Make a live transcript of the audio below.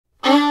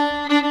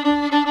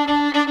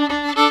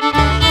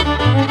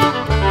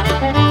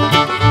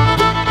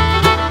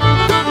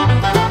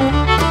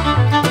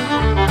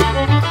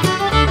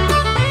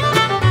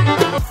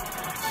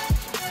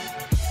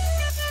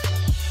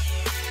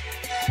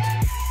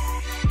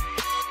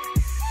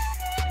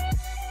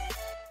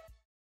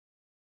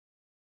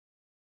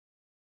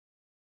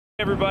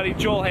Everybody,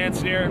 Joel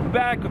Hansen here,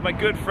 back with my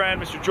good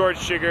friend Mr. George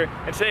Sugar,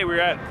 and today we're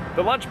at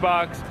the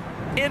Lunchbox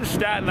in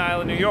Staten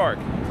Island, New York.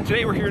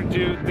 Today we're here to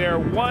do their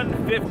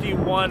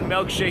 151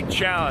 milkshake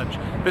challenge.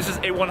 This is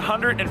a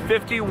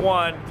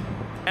 151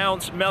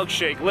 ounce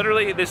milkshake.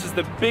 Literally, this is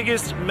the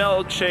biggest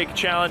milkshake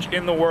challenge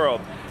in the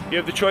world. You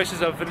have the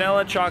choices of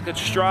vanilla, chocolate,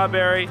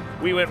 strawberry.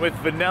 We went with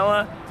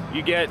vanilla.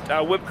 You get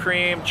whipped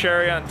cream,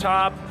 cherry on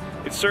top.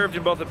 It's served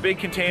in both a big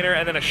container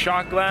and then a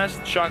shot glass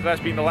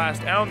being the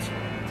last ounce.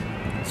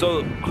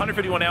 So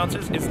 151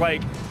 ounces is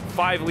like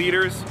 5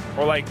 liters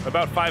or like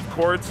about 5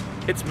 quarts.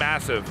 It's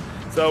massive.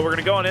 So we're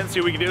gonna go on in and see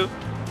what we can do.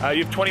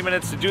 You have 20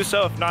 minutes to do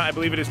so. If not, I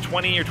believe it is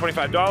 $20 or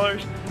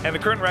 $25. And the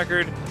current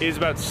record is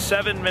about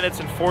 7 minutes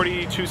and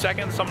 42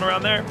 seconds, something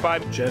around there, by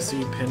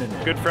Jesse Pinnan.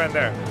 Good friend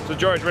there. So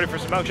George, ready for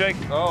some milkshake?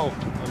 Oh,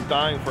 I'm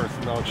dying for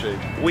some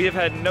milkshake. We have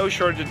had no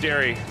shortage of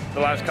dairy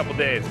the last couple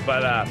days,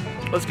 but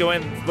let's go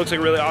in. Looks like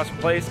a really awesome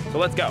place, so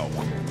let's go.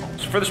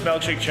 So for this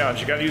milkshake challenge,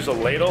 you gotta use a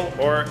ladle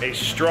or a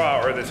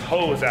straw or this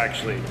hose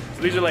actually.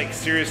 So these are like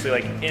seriously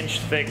like inch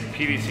thick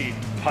PVC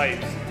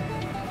pipes.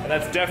 And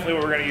that's definitely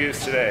what we're gonna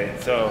use today.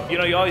 So, you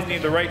know, you always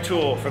need the right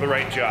tool for the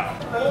right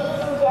job. Ladies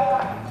and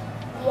gentlemen,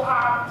 we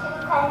have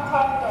 2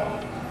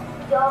 contenders,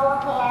 Joel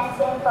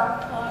Hansen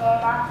from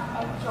Canada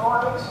and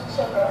George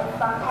Sugar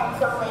from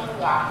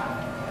Pennsylvania.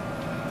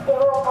 They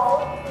will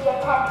both be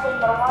attempting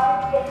the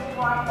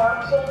 151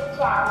 milkshake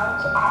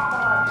challenge at the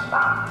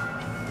Lunchbox.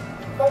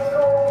 Let's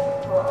go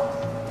over the rules.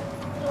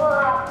 You will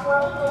have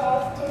 20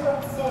 minutes to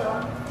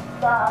consume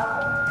the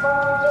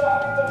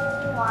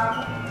 151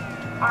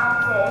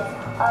 ounces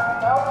of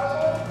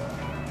milkshake,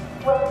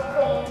 whipped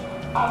cream,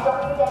 and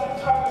don't forget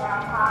the cherry on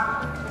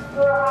top.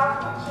 You will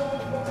have to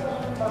choose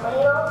between the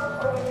ladle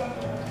or the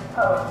drinking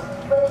hose.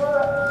 Which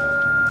will it be?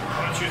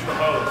 I'm gonna choose the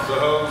hose.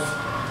 The hose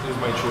is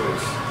my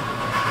choice.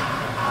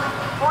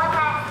 One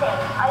last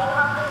thing. Are you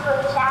hungry for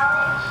the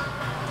challenge?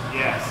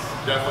 Yes.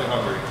 Definitely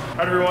hungry.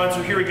 Alright everyone,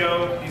 so here we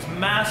go. These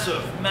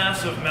massive,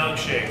 massive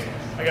milkshakes.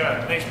 I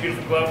got a nice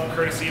beautiful glove from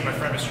courtesy of my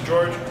friend Mr.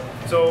 George.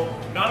 So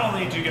not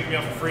only do you get the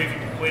meal for free if you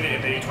complete it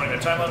in the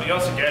 20-minute time limit, you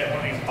also get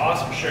one of these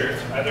awesome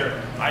shirts. Either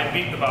I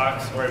beat the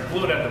box or I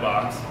blew it at the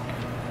box.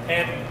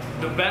 And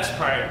the best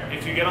part,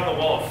 if you get on the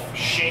wall of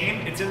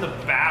shame, it's in the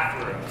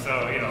bathroom.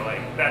 So, you know,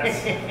 like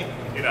that's,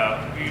 you know,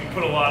 you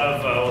put a lot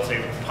of, we'll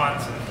say,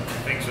 puns and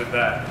things with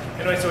that.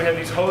 Anyway, so we have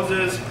these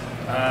hoses.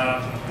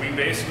 We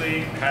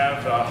basically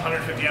have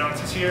 150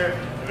 ounces here.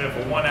 We have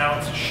a 1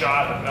 ounce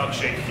shot of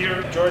milkshake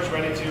here. George,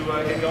 ready to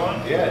get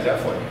going? Yeah,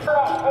 definitely.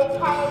 Okay, let's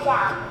count it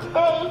down.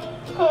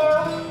 3, 2,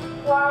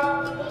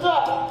 1, begin.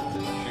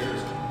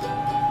 Cheers.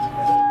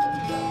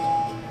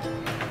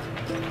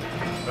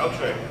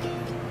 Milkshake.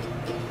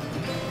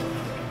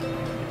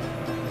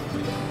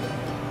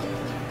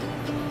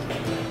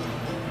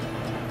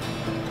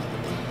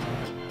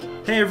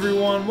 Hey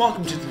everyone,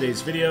 welcome to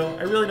today's video.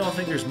 I really don't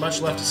think there's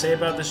much left to say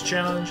about this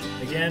challenge.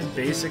 Again,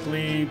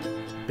 basically,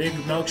 big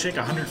milkshake,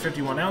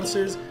 151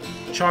 ounces,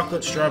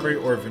 chocolate, strawberry,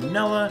 or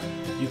vanilla.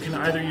 You can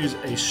either use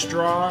a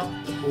straw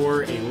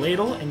or a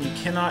ladle, and you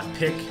cannot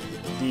pick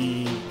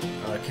the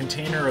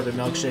container or the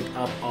milkshake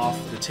up off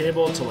the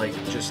table to like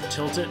just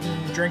tilt it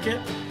and drink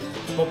it.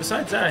 But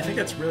besides that, I think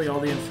that's really all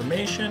the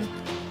information.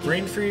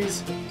 Brain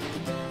freeze,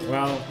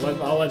 well,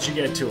 I'll let you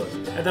get to it.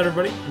 And then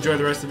everybody, enjoy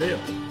the rest of the video.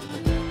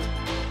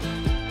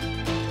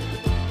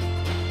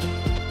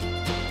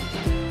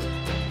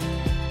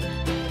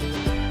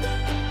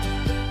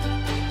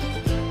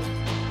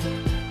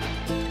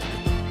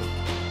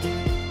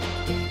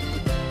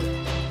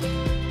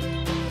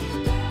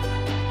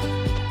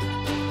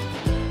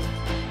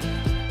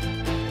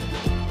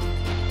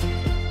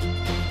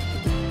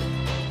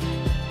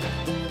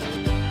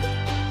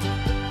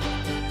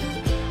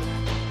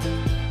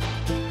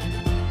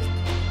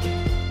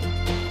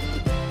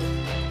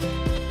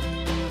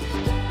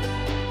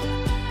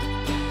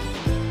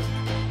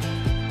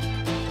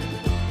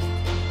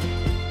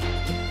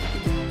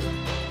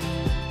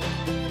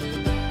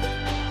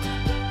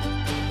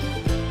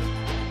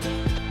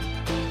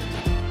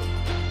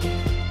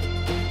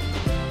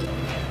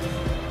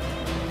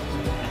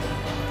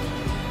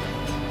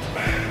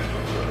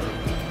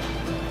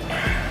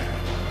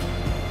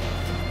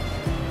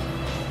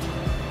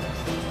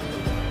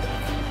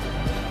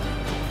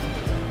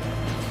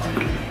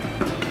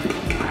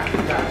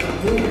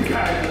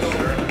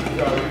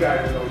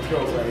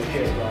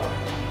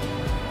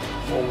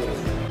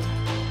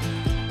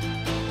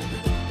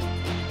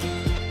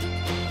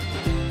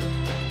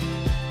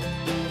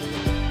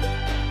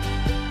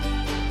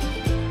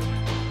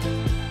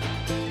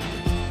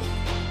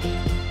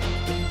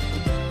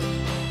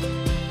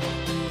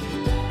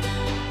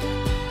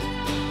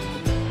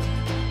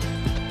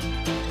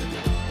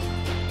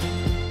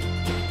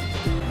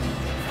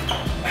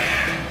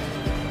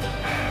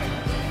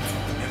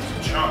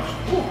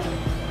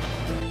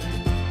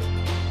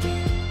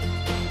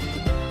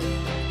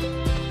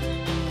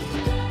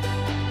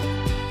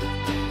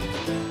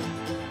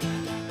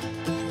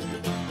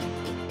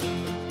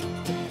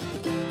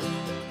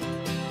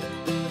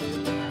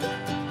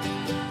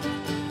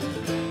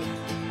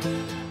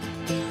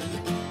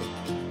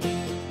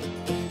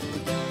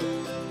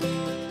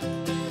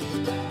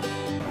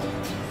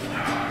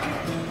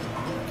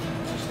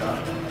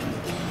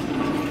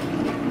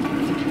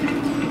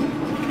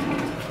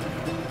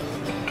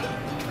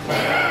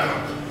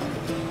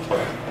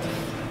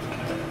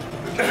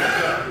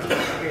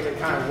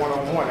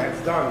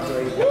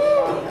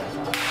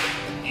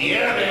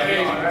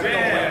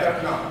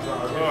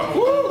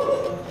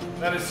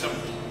 That is some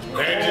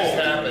That just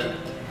happened.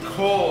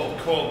 cold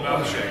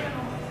milkshake.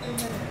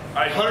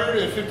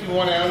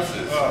 151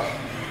 ounces.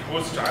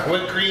 What's the time?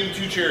 Whipped cream,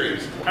 2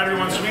 cherries. Hi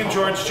everyone, so me and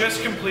George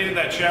just completed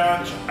that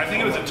challenge. I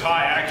think it was a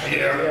tie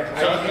actually.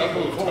 I'll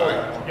move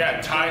time.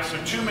 Yeah, tie. So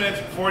 2 minutes,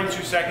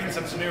 42 seconds.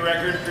 That's a new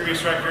record.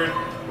 Previous record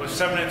was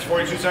 7 minutes,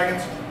 42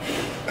 seconds.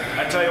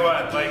 I tell you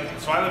what, like,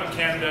 so I live in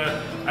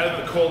Canada. I live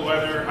in the cold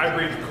weather. I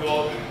breathe the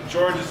cold.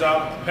 George is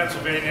up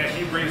Pennsylvania.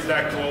 He breathes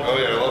that cold. Oh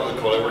yeah, I love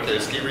the cold. I work at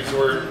a ski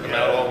resort. I'm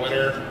out all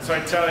winter. So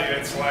I tell you,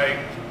 it's like,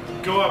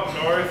 go up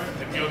north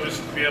and you'll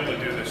just be able to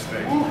do this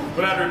thing.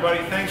 But everybody,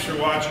 thanks for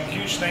watching.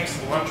 Huge thanks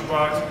to the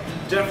Lunchbox.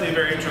 Definitely a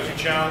very interesting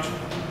challenge.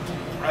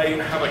 I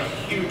have a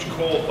huge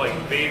cold like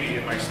baby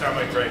in my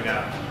stomach right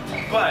now.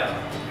 But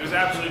it was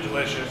absolutely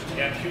delicious.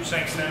 And huge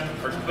thanks to them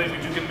for completing.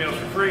 We do get meals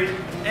for free.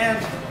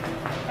 And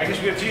I guess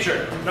we get a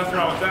t-shirt. Nothing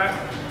wrong with that.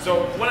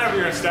 So whenever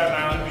you're in Staten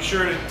Island, be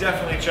sure to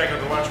definitely check out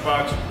the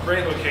Lunchbox.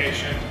 Great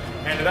location.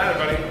 And to that,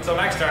 everybody, until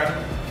next time,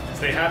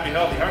 stay happy,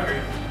 healthy,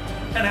 hungry,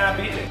 and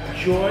happy eating.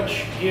 George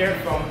here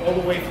from all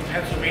the way from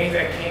Pennsylvania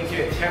that came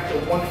to attempt a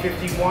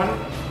 151.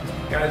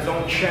 Got his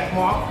own check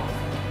mark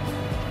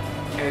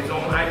and his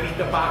own I Beat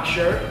the Box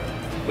shirt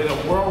with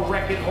a world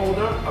record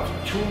holder of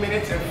 2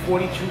 minutes and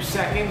 42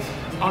 seconds.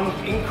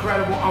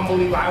 Incredible,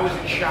 unbelievable. I was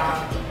in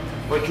shock.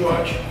 But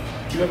George,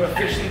 you have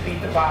officially beat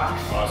the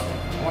box. Awesome.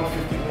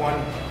 151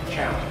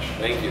 challenge.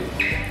 Thank you.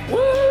 Woo!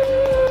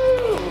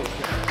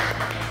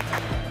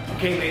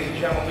 Okay, ladies and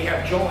gentlemen, we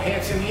have Joel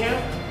Hansen here.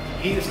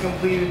 He has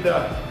completed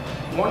the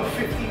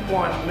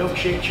 151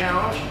 Milkshake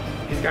Challenge.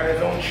 He's got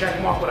his own check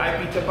mark with I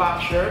Beat the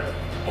Box shirt.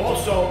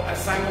 Also, a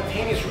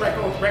simultaneous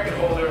record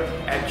holder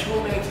at 2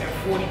 minutes and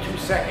 42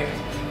 seconds.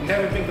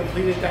 Never been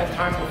completed that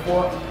time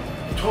before.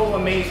 Total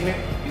amazement.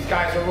 These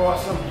guys are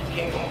awesome.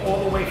 Came from all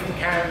the way from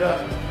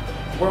Canada.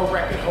 World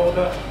record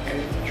holder.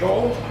 And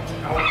Joel,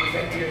 I want to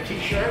present you your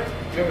t-shirt.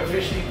 You have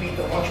officially beat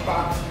the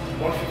Lunchbox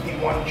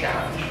 151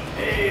 Challenge.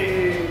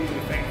 Hey,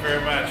 thank you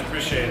very much.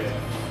 Appreciate it.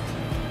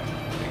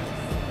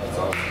 That's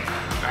awesome.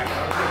 All right,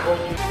 I'm gonna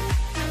go to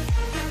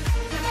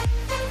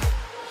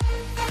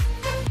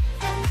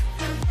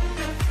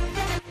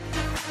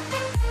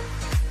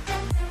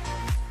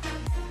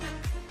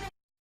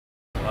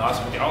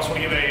Awesome. I also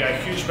want to give a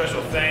huge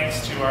special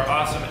thanks to our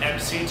awesome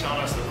MC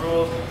telling us the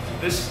rules.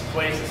 This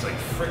place is like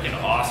freaking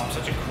awesome.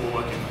 Such a cool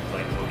looking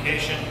like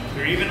location.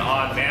 They're even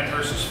on Man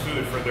vs.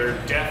 Food for their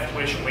Death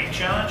Wish Wing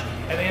Challenge.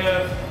 And they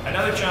have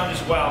another challenge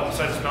as well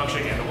besides this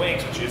milkshake and the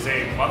wings, which is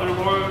a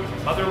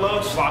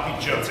motherload sloppy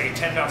Joe. It's like a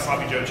 10-pound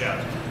sloppy Joe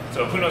challenge.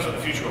 So who knows what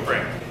the future will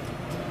bring.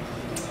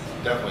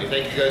 Definitely.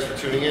 Thank you guys for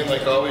tuning in.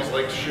 Like always,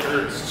 like,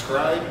 share, and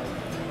subscribe.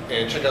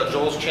 And check out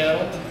Joel's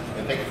channel.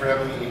 And thank you for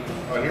having me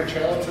on your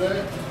channel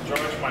today. George,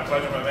 my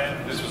pleasure, my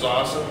man. This was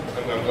awesome.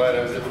 I'm glad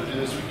I was able to do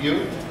this with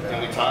you.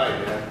 And we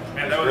tied, man.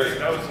 Man, that was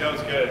good. That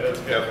was good.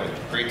 Definitely.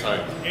 Great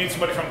time. You need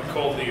somebody from the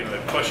cold league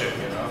to push it,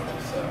 you know?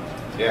 So.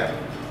 Yeah.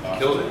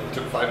 Killed it.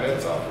 Took 5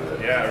 minutes off of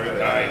it. Yeah, really.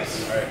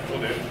 Nice. All right,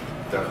 cool, dude.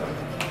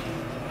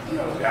 Definitely.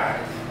 Yo,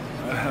 guys.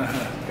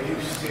 Are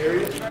you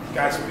serious?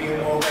 Guys are being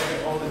more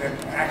record holders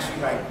and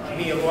actually like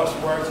me and lost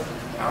words.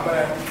 I'm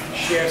gonna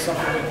share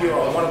something with you,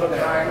 a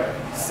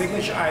one-of-a-kind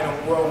signature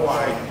item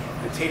worldwide,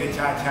 the tater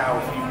tot tower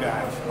for you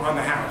guys on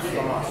the house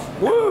from us.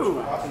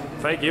 Woo!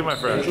 Thank you, my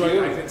friend. Enjoy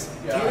it. It's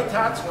tater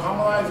tots,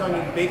 caramelized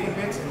onion, bacon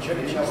bits, and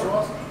cheddar cheese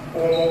sauce,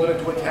 all molded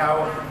into a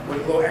tower with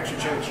a little extra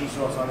cheddar cheese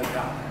sauce on the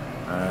top.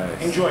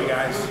 Nice. Enjoy,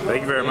 guys.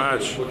 Thank you very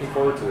much. Looking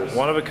forward to this.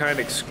 One of a kind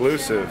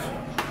exclusive.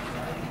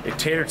 A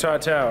tater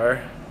tot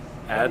tower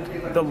at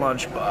the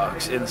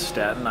Lunchbox in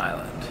Staten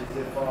Island.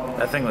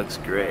 That thing looks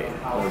great.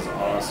 That was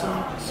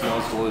awesome.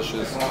 Smells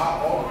delicious.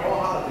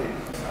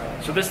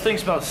 So this thing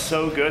smells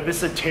so good.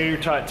 This is a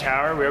tater tot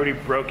tower. We already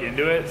broke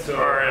into it. So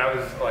I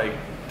was like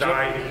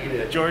dying to eat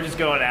it. George is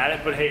going at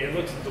it, but hey, it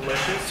looks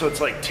delicious. So it's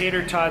like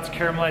tater tots,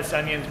 caramelized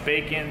onions,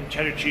 bacon,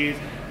 cheddar cheese.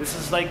 This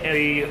is like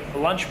a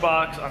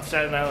Lunchbox on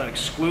Staten Island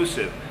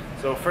exclusive.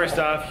 So first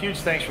off, huge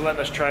thanks for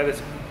letting us try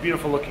this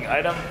beautiful looking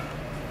item.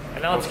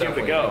 And now let's give it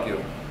a go. Thank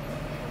you.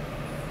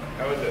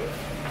 How is it?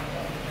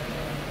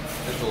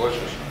 It's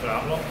delicious.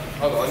 Phenomenal.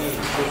 Oh, the onions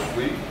are so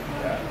sweet.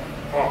 Yeah.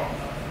 Oh.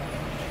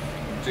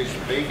 Taste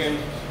the bacon,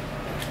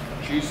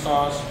 cheese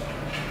sauce,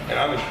 and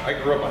I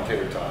grew up on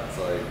tater tots.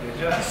 Like,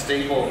 ya? it's a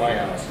staple of my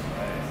house.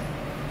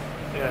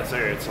 Yeah,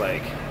 sir. It's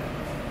like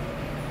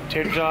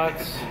tater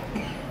tots,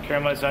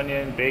 caramelized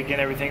onion, bacon,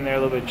 everything there, a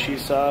little bit of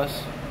cheese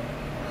sauce.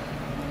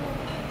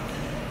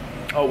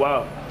 Oh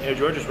wow. Yeah,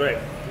 George is right.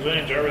 These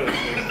onions are really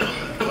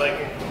sweet. Like,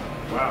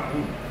 wow.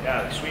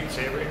 Yeah, sweet and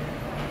savory.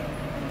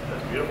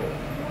 That's beautiful.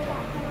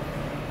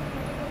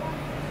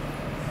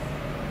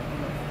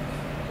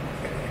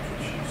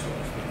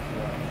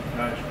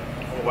 Nice.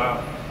 Oh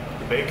wow.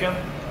 The bacon?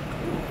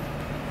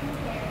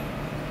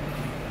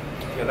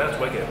 Yeah, that's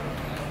wicked.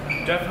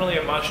 Definitely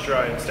a must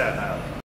try in Staten Island.